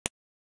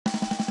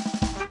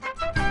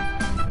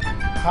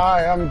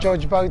Hi, I'm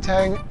George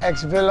Boateng,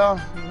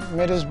 ex-Villa,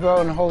 Middlesbrough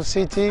and Hull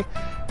City,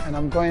 and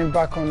I'm going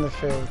back on the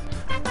field.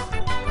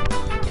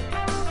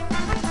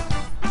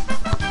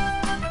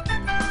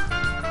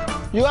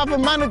 You have a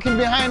mannequin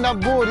behind that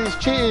board, he's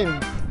cheating.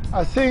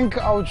 I think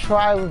I'll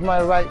try with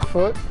my right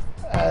foot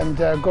and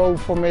go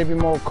for maybe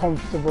more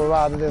comfortable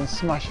rather than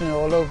smashing it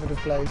all over the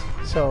place.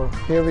 So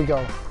here we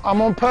go.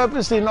 I'm on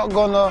purposely not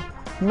gonna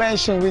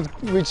mention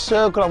which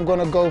circle I'm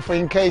gonna go for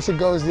in case it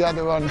goes the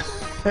other one.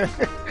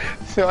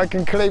 So I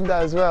can claim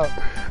that as well.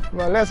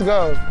 But let's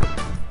go.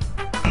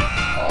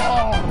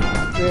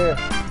 Oh dear.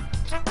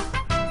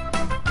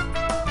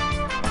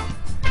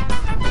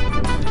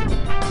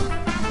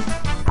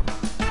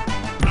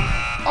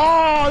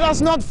 Oh,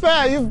 that's not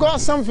fair. You've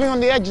got something on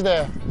the edge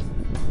there.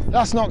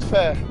 That's not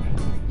fair.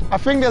 I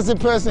think there's a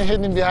person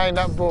hidden behind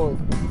that board.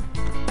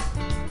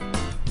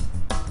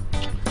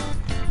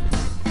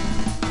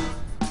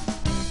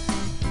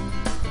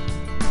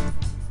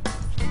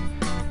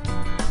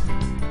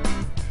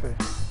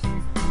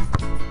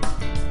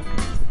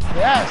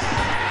 Yes.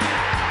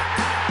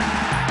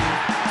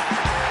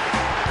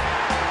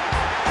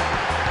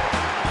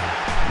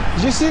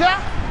 Did you see that?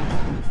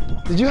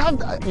 Did you have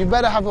that? You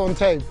better have it on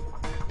tape.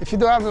 If you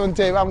don't have it on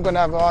tape, I'm gonna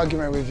have an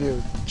argument with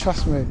you.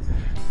 Trust me.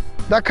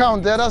 That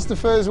count there, that's the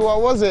first,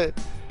 what was it?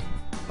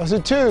 Was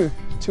it 2?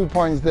 2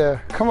 points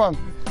there. Come on.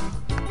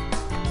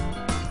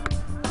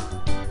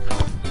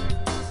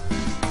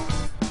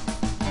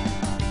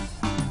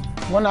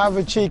 Wanna have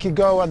a cheeky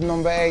go at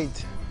number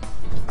 8.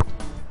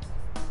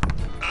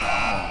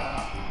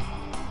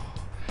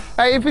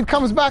 Hey, if it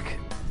comes back,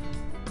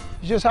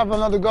 you just have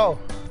another go.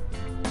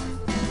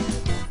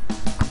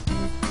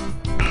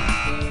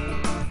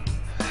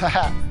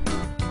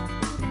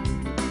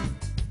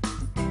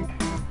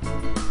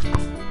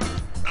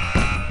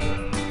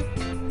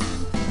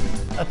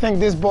 I think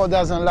this ball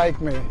doesn't like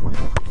me.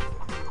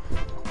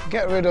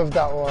 Get rid of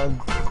that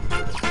one.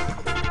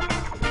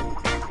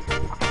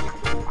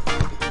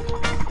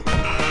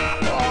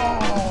 Oh.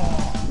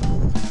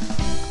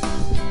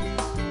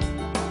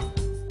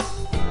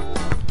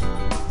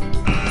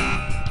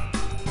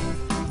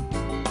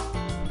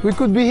 We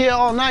could be here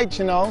all night,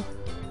 you know.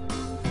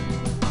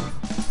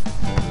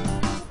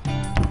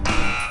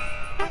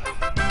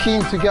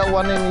 Keen to get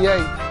one in the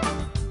 8th.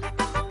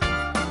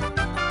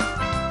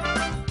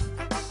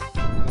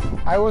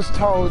 I was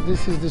told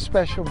this is the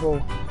special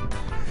ball.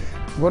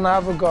 I'm gonna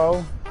have a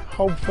go.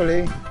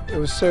 Hopefully, it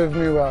will serve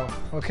me well,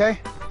 okay?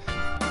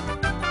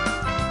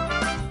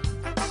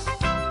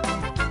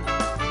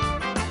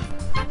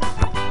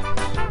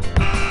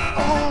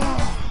 Oh.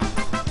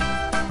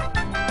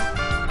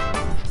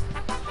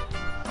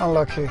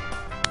 Unlucky.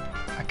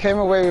 I came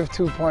away with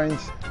 2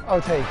 points.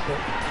 I'll take it.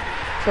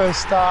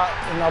 First start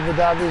in Abu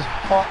Dhabi is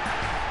hot.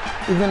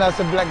 Even as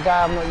a black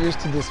guy, I'm not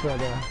used to this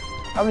weather.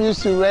 I'm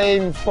used to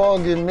rain,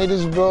 fog in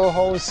Middlesbrough,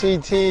 Hull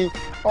City,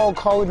 all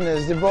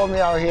coldness. They brought me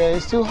out here.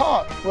 It's too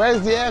hot.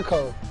 Where's the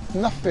airco?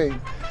 Nothing.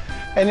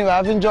 Anyway,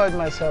 I've enjoyed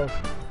myself.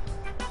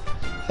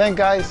 Thanks,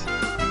 guys.